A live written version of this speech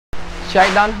ចៃ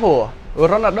ដន្យហួរ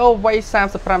Ronaldo វ័យ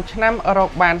 35 ឆ្នាំ រក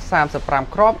បាន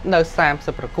 35 គ្រាប់ នៅ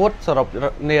 30 ប្រកួត សរុប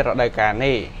នារដូវកាល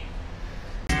នេះ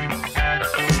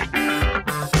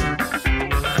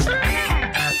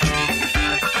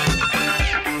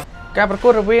ការប្រកួ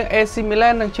តរវាង AC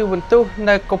Milan និង Juventus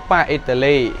នៅ Coppa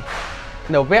Italy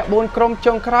នៅវគ្គ 4 ក្រុម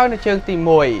ចុងក្រោយនៅជើងទី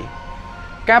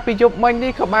 1 ការពីយប់មិញ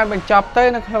នេះក៏បានបញ្ចប់ទៅ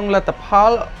នៅក្នុងលទ្ធផ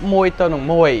ល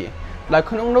 1-1 ដោយ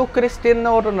ក្នុងនោះ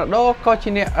Cristiano Ronaldo ក៏ជា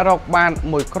អ្នករកបាន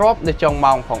 1 គ្រាប់នៅចុង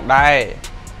ម៉ោងផងដែរ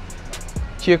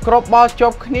ជាគ្រាប់បាល់ជា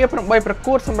ប់គ្នា 8 ប្រ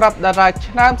កួតសម្រាប់តារា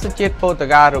ឆ្នើមសញ្ជាតិប៉ូទុយ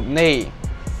ហ្គាល់រូបនេះ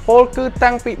ពលគឺ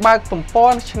តាំងពីបើកទំព័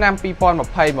រឆ្នាំ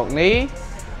 2020 មកនេះ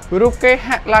រូបគេ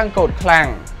ហាក់ឡើងកោតខ្លាំង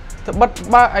ត្បិត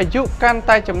បើអាយុកាន់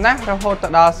តែចំណាស់រហូត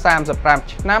ដល់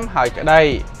 35 ឆ្នាំហើយក្តី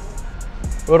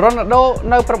Ronaldo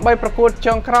នៅ 8 ប្រកួត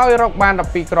ចុងក្រោយរកបាន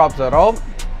 12 គ្រាប់សរុប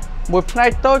មួយផ្នែក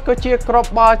តូចក៏ជាគ្រាប់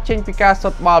បាល់ចេញពីការសុ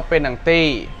តបាល់ពេលហ្នឹងទី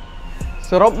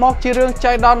សរុបមកជារឿង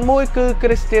ចៃដន្យមួយគឺ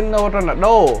Cristiano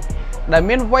Ronaldo ដែល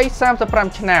មានវ័យ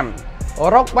 35 ឆ្នាំ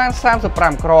រកបាន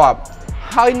 35 គ្រាប់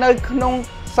ហើយនៅក្នុង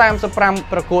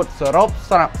 35 ប្រកួតសរុប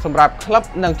សម្រាប់ក្លឹប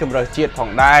និងជម្រើសជាតិផង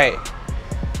ដែរ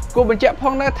គូបញ្ជាក់ផ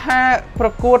ងដែរថាប្រ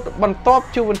កួតបន្ទាប់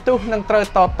Juventus នឹងត្រូវ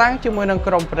តតាំងជាមួយនឹង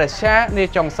ក្រុម Brescia នា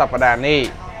ចុងសប្តាហ៍នេះ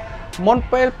មុន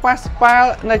ពេលប៉ាសប៉ា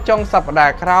ល់នៅចុងសប្តា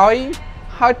ហ៍ក្រោយ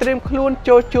ហើយត្រៀមខ្លួន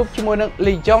ចូលជួបជាមួយនឹង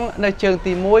Lyon នៅជើង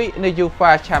ទី 1 នៃ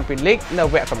UEFA Champions League នៅ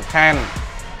វគ្គសំខាន់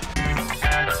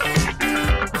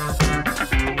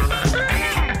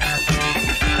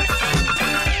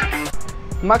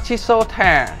Marchisio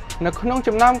ថានៅក្នុង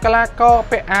ចំណោមកីឡាករ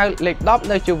ពាក់អាវលេខ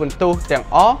 10 នៅ Juventus ទាំង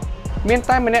អស់មាន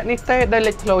តែម្នាក់នេះទេដែល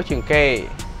លេចធ្លោជាងគេ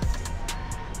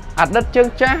អតីតជើង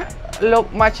ចាស់លោក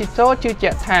Marchisio ជឿ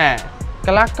ជាក់ថា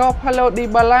កីឡាករ Paulo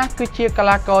Dybala គឺជាកី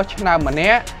ឡាករឆ្នើមម្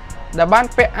នាក់ដែលបាន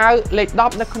ពាក់អាវលេខ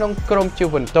 10 នៅក្នុងក្រុម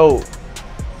Juventus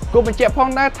គូបញ្ជាក់ផង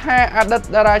ដែរថាអតីត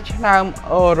តារាឆ្នើម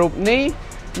រូបនេះ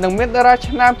នឹងមានតារា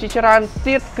ឆ្នើមជាច្រើន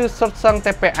ទៀតគឺសុទ្ធសឹង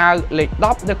តែពាក់អាវលេខ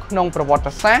 10 នៅក្នុងប្រវត្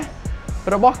តិសាស្ត្រ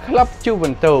របស់ក្លឹប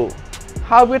Juventus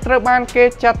ហើយវាត្រូវបានគេ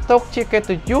ចាត់ទុកជាកិត្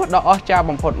តិយសដ៏អស្ចារ្យ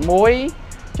បំផុតមួយ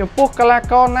ចំពោះកីឡា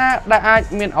ករណាដែលអាច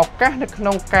មានឱកាសនៅក្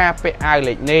នុងការពាក់អាវ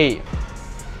លេខនេះ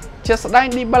ជាស្ដែង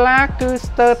Dybala គឺ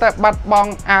ស្ទើរតែបាត់ប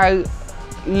ង់អាវ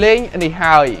លេងនេះ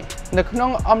ហើយនៅក្នុ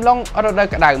ងអំឡុងរដូវ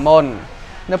ក្តៅមុន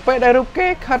នៅពេលដែលរូបគេ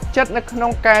ខិតចិត្តនៅក្នុ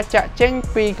ងការចាក់ចេញ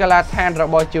ពីកាឡាដ្ឋានរ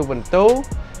បស់ Juventus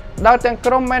ដោយទាំង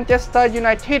ក្រុម Manchester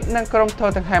United និងក្រុម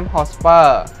Tottenham Hotspur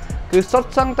គឺសុទ្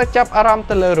ធសឹងតែចាប់អារម្មណ៍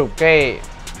ទៅលើរូបគេ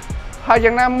ហើយ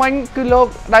យ៉ាងណាមិញគឺលោក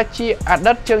ដែលជាអ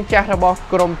តីតជើងចាស់របស់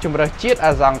ក្រុមជម្រើសជាតិ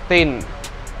អាហ្សង់ទីន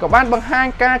ក៏បានបង្ហាញ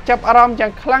ការចាប់អារម្មណ៍យ៉ា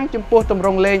ងខ្លាំងចំពោះទម្រ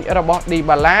ង់លេងរបស់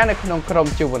Dybala នៅក្នុងក្រុម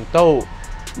Juventus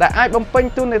ដែលអាចបំពេញ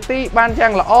តួនាទីបានយ៉ា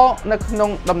ងល្អនៅក្នុង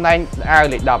តំណែងអាវ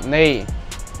លេខ 10 នេះ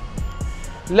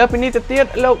លើពីនេះទៅទៀត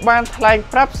លោកបានថ្លែង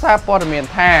ប្រាប់សារព័ត៌មាន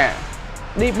ថា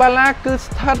Dybala គឺ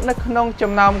ស្ថិតនៅក្នុង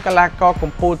ចំណោមកីឡាករ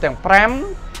កំពូលទាំង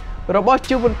 5 របស់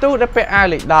Juventus ដែលពាក់អាវ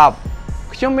លេខ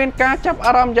 10 ខ្ញុំមានការចាប់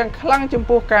អារម្មណ៍យ៉ាងខ្លាំងចំ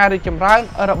ពោះការរីកចម្រើន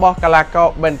របស់កីឡាករ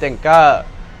Bentancur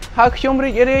ហើយខ្ញុំរី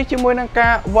ករាយជាមួយនឹងកា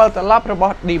រវិលត្រឡប់រប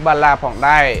ស់ Dybala ផង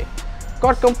ដែរ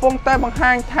គាត់កំពុងតែបង្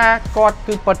ហាញថាគាត់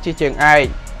គឺពិតជាជើងឯ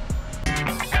ក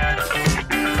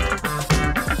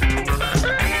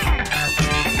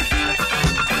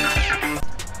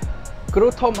គ្រូ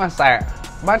ធំអាសា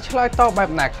បានឆ្លើយតបបែប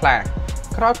ណាខ្លះ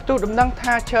ក្រោយផ្ទុះដំណឹង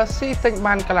ថា Chelsea ទិញ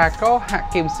បានកីឡាករ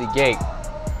Hakim Ziyech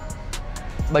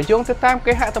បើយោងទៅតាម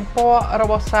គេហទំព័ររ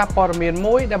បស់សារព័ត៌មាន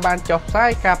មួយដែលបានចុះផ្សាយ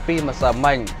កាលពីម្សិល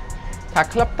មិញថា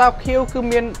ក្លឹបតោបខៀវគឺ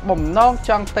មានបំណង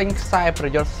ចង់ទិញខ្សែប្រ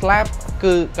យុទ្ធស្លាប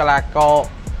គឺកីឡាករ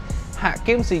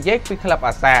Hakim Ziyech ពីក្លឹប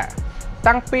អាសា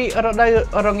តាំងពីរដូវ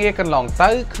រងាកន្លងទៅ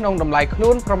ក្នុងតម្លៃខ្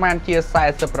លួនប្រមាណជា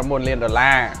 $49 លាន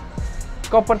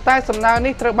ក៏ប៉ុន្តែសំណើ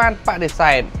នេះត្រូវបានបដិ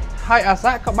សេធហើយអា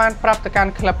សាក៏បានប្រាប់ទៅកា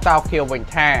ន់ក្លឹបតោបខៀវវិញ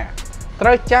ថាត្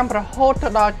រូវចាំរហូតទៅ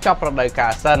ដល់ចប់រដូវកា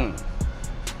លសិន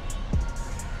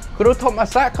គ្រូធំអា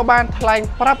សាក៏បានថ្លែង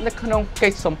ប្រាប់នៅក្នុងកិ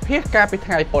ច្ចសម្ភាសន៍កាលពី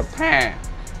ថ្ងៃពុធថា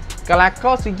កីឡាក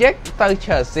រ Ziyech ទៅ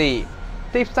Chelsea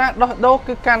ទីផ្សារដោះដូរ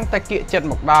គឺកាន់តែគៀកចិត្ត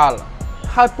មកដល់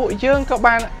ហើយពួកយើងក៏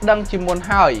បានដឹងជាមុន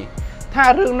ហើយថា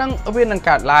រឿងហ្នឹងវានឹង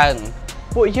កើតឡើង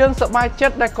ពួកយើងសប្បាយចិ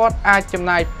ត្តដែលគាត់អាចចំ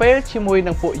ណាយពេលជាមួយ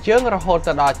នឹងពួកយើងរហូត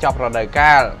ទៅដល់ចប់រដូវ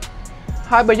កាល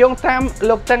ហើយបើយោងតាម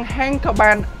លោកតឹងហេងក៏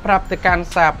បានប្រាប់ទៅកាន់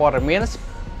សារព័ត៌មាន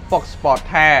Fox Sport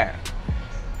ថា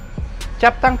ចា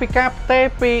ប់តាំងពីការផ្ទេរ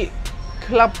ពី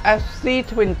ក្លឹប FC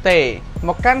Twente ម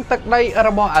កកាន់ទឹកដីរ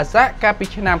បស់អាហ្សាកាលពី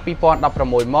ឆ្នាំ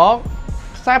 2016 មក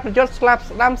ខ្សែប្រយុទ្ធស្លាប់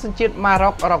ស្ដាំសញ្ជាតិម៉ា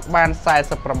រ៉ុករកបាន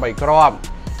 48 គ្រាប់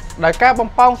ដោយការបំ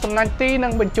ប៉ោងសំណាញ់ទីនិ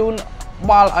ងបញ្ជូន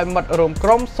បាល់ឲ្យមិត្តរួមក្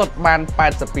រុមសុទ្ធបាន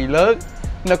 82 លើក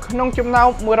នៅក្នុងចំណោម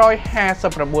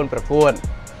 159 ប្រកួត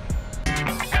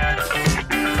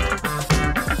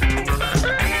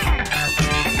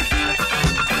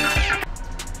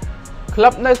ក្លឹ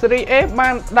បនៅ Serie A បា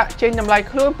នដាក់ចេញតម្លៃ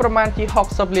ខ្លួនប្រមាណជា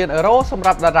60លានអឺរ៉ូសម្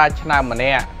រាប់តារាឆ្នើមម្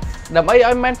នាក់ដើម្បី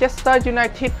ឲ្យ Manchester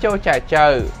United ចូលចែកចៅ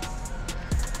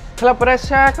ក្លឹប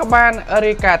Brescia ក៏បាន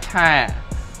រាយការណ៍ថា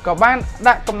ក៏បាន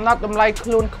ដាក់កំណត់តម្លៃខ្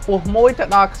លួនខ្ពស់មួយទៅ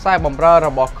ដល់ខ្សែបម្រើរ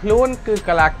បស់ខ្លួនគឺ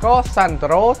កីឡាករ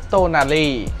Sandro Tonali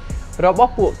រប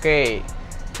ស់ពួកគេ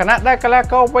ខណៈដែលកីឡា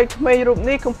ករវ័យក្មេងរូប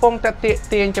នេះកំពុងតែទាក់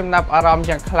ទាញចំណាប់អារម្មណ៍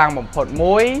យ៉ាងខ្លាំងបំផុត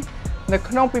មួយនៅ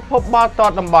ក្នុងពិភពបាល់ទា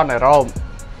ត់តំបន់អឺរ៉ុប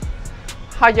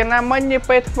ហើយយ៉ាងណាមិញនា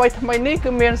ពេលថ្មីនេះគឺ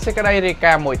មានសេចក្តីរាយ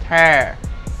ការណ៍មួយថា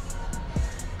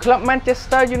ក្លឹប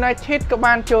Manchester United ក៏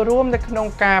បានចូលរួមនៅក្នុង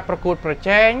ការប្រកួតប្រ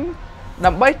ជែង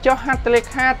ដើម្បីចុះហត្ថលេ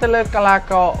ខាទៅលើកីឡា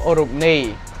កររូបនេះ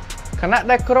ខណៈ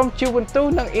ដែលក្រុម Juventus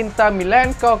និង Inter Milan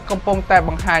ក៏កំពុងតែប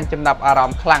ង្ហាញចំណាប់អារ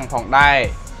ម្មណ៍ខ្លាំងផងដែរ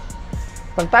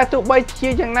ប៉ុន្តែទោះបីជា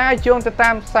យ៉ាងណាយោងទៅ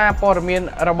តាមសារព័ត៌មាន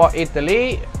របស់អ៊ីតាលី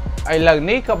ឥឡូវ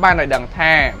នេះក៏បានឲ្យដឹង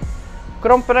ថាក្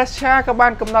រុម Brescia ក៏បា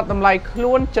នកំណត់តម្លៃខ្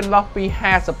លួនចន្លោះពី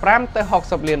55ទៅ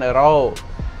60លានអឺរ៉ូ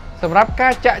សម្រាប់កា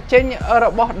រចាក់ចេញរ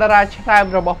បស់តារាឆ្នើម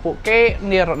របស់ពួកគេ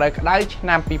នារដូវក្តៅឆ្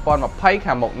នាំ2020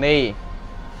ខាងមុខនេះ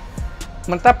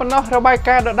មិនតែប៉ុណ្ណោះរបាយ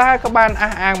ការណ៍ដដែលក៏បាន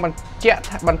អះអាងបញ្ជាក់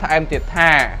បន្ថែមទៀត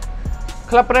ថា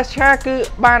ក្លឹប Brescia គឺ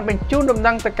បានបញ្ជូនដំ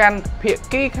ណឹងទៅកាន់ភា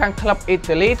គីខាងក្លឹបអ៊ី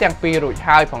តាលីទាំងពីររួច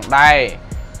ហើយផងដែរ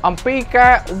អំពីកា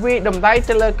រវាយតម្លៃ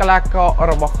ទៅលើកីឡាករ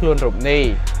របស់ខ្លួនរូបនេះ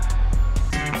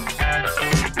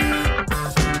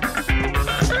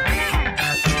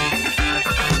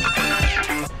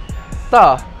តើ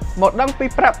មកដឹងពី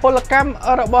ប្រាក់ពលកម្ម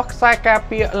របស់ខ្សែការ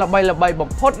ពារល្បីៗបំ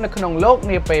ផុតនៅក្នុងโลก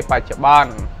នាពេលបច្ចុប្បន្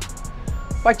ន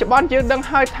យើងដឹង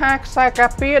ហើយថាខ្សែការ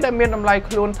ពារដែលមានតម្លៃ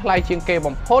ខ្លួនថ្លៃជាងគេ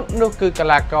បំផុតនោះគឺកី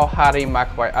ឡាករ Harry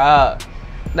Maguire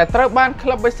ដែលត្រូវបានក្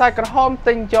លឹបបិសាចក្រហម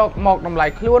ទិញយកមកតម្លៃ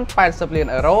ខ្លួន80លាន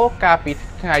អឺរ៉ូកាលពី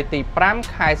ថ្ងៃទី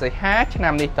5ខែសីហាឆ្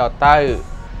នាំនេះតទៅ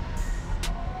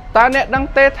តើអ្នកដឹង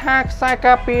ទេថាខ្សែ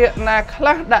ការពារណាខ្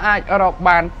លះដែលអាចរក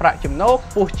បានប្រាក់ចំណូល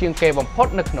ខ្ពស់ជាងគេបំផុត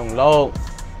នៅក្នុងโลก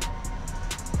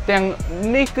ទាំង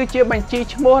នេះគឺជាបញ្ជី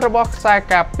ឈ្មោះរបស់ខ្សែ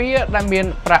ការពារដែលមាន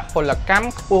ប្រាក់ពលកម្ម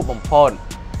ខ្ពស់បំផុត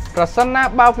ប្រសិនណា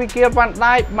បើវិគៀលវ៉ាន់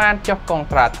ដាយបានចុះកុង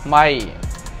ត្រាថ្មី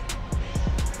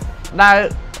ដែល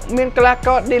មានកីឡាក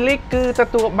រ D-League គឺទ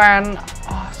ទួលបាន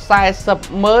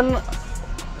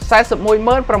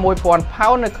41,600 ផោ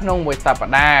ននៅក្នុងមួយសប្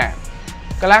តាហ៍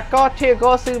កីឡាករ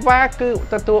Thiago Silva គឺ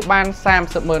ទទួលបាន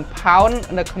30,000 ផោន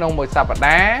នៅក្នុងមួយសប្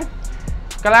តាហ៍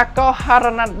កីឡាករ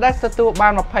Hernandez ទទួលបា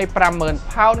ន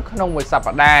 25,000 ផោនក្នុងមួយស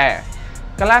ប្តាហ៍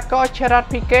កីឡាករ Gerard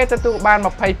Piqué ទទួលបាន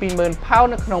 22,000 ផោន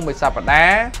នៅក្នុងមួយសប្តា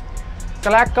ហ៍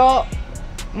កីឡាករ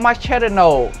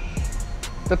Marchisio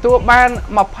ទទួលបាន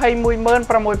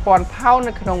 21,600 ផោន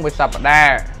នៅក្នុងមួយសប្តា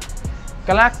ហ៍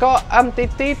កីឡាករ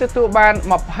MTT ទទួលបាន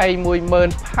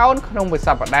 21,000 ផោនក្នុងមួយស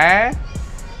ប្តាហ៍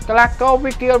កីឡាករ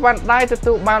Virgil van Dijk ទ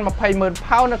ទួលបាន 20,000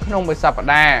 ផោននៅក្នុងមួយសប្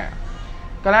តាហ៍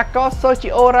កីឡាករ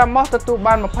Sergio Ramos ទទួល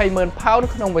បាន 20,000 ផោន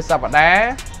ក្នុងមួយសប្តាហ៍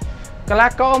កីឡា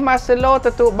ករ Marcelo ទ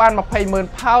ទួលបាន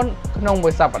 20,000 ផោនក្នុងមួ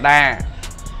យសប្តាហ៍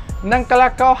និងកីឡា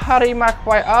ករ Harry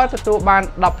Maguire ទទួលបាន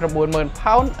 19,000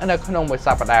 ផោននៅក្នុងមួយស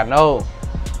ប្តាហ៍នោះ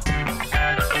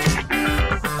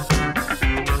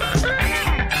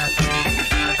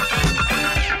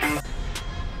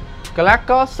កីឡា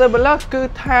ករ Ceballos គឺ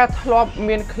ថាធ្លាប់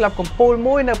មានក្លឹបកំពូល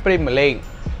មួយនៅ Premier League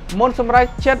មុនសម្រេច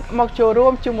ចិត្តមកចូលរួ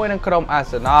មជាមួយនឹងក្រុម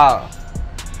Arsenal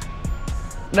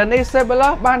ដែលនេះ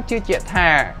Ceballos បានជឿជាក់ថា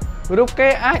រូបគេ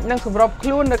អាចនឹងសម្របខ្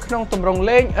លួននៅក្នុងទម្រង់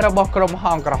លេងរបស់ក្រុមហ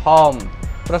ង្សក្រហម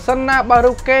ប្រសិនណាបើ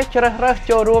រូបគេជ្រើសរើស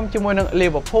ចូលរួមជាមួយនឹង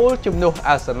Liverpool ជំនួស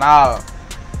Arsenal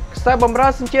ខ្សែបម្រើ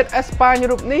សញ្ជាតិអេស្ប៉ាញ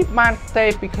រូបនេះបានផ្ទេរ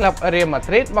ពីក្លឹប Real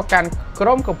Madrid មកកាន់ក្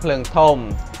រុមកំភ្លើងធំ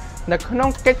នៅក្នុង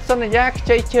កិច្ចសន្យាខ្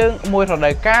ចីជើងមួយរ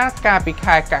ដូវកាលកាលពី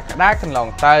ខែកក្កដាកន្លង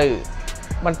ទៅ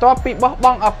បន្ទាប់ពីបោះប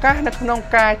ង់ឱកាសនៅក្នុង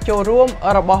ការចូលរួម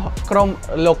របស់ក្រុម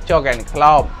លោក Jurgen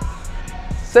Klopp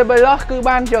Ceballos គឺ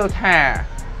បានយល់ថា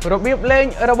របៀបលេង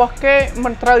របស់គេមិ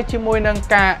នត្រូវជាមួយនឹង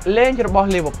ការលេងរបស់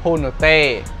Liverpool នោះទេ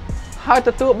ហើយទ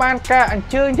ទួលបានការអញ្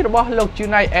ជើញរបស់លោក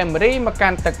Unai Emery មកកា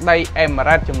ន់ទឹកដី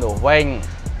Emirates ជំនួសវិញ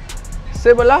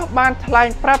Ceballos បានថ្លែង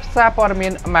ប្រាប់សារព័ត៌មា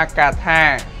ន Marca ថា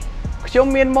ខ្ញុំ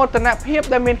មានមោទនភាព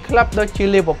ដែលមានក្លឹបដូចជា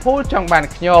Liverpool ចង់បាន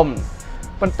ខ្ញុំ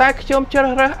ប៉ុន្តែខ្ញុំជ្រើ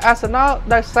សរើស Arsenal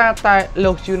ដោយសារតែ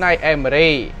លោក Unai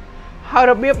Emery ហើយ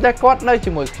របៀបដែលគាត់នៅ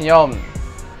ជាមួយខ្ញុំ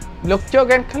លោក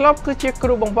Jurgen Klopp គឺជាគ្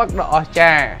រូបង្វឹកដ៏អស្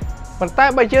ចារ្យប៉ុន្តែ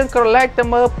បើយើងក្រឡេកទៅ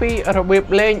មើលពីរបៀប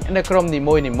លេងនៅក្រុមនី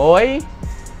មួយៗ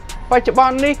បច្ចុប្ប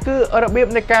ន្ននេះគឺរបៀប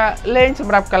នៃការលេងស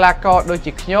ម្រាប់កីឡាករដូច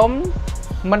ជាខ្ញុំ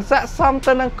មិនស័ក្តិសម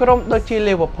ទៅនឹងក្រុមដូចជា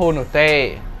Liverpool នោះទេ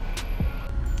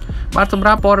បាទសម្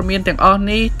រាប់ព័ត៌មានទាំងអស់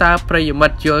នេះតើប្រិយមិ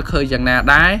ត្តយល់ឃើញយ៉ាងណា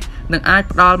ដែរនឹងអាច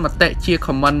ផ្ដល់មតិជា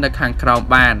comment នៅខាងក្រោម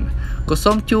បាន ក៏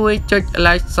សូមជួយចុច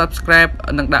like subscribe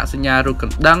និងដាក់សញ្ញារូបក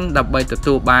ណ្ដឹងដើម្បីទ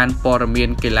ទួលបានព័ត៌មាន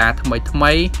កីឡាថ្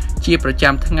មីៗជាប្រ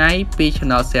ចាំថ្ងៃពី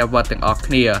Channel Server ទាំងអស់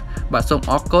គ្នាបាទសូម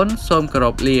អរគុណសូមគោរ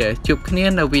ពលាជួបគ្នា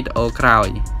នៅវីដេអូក្រោយ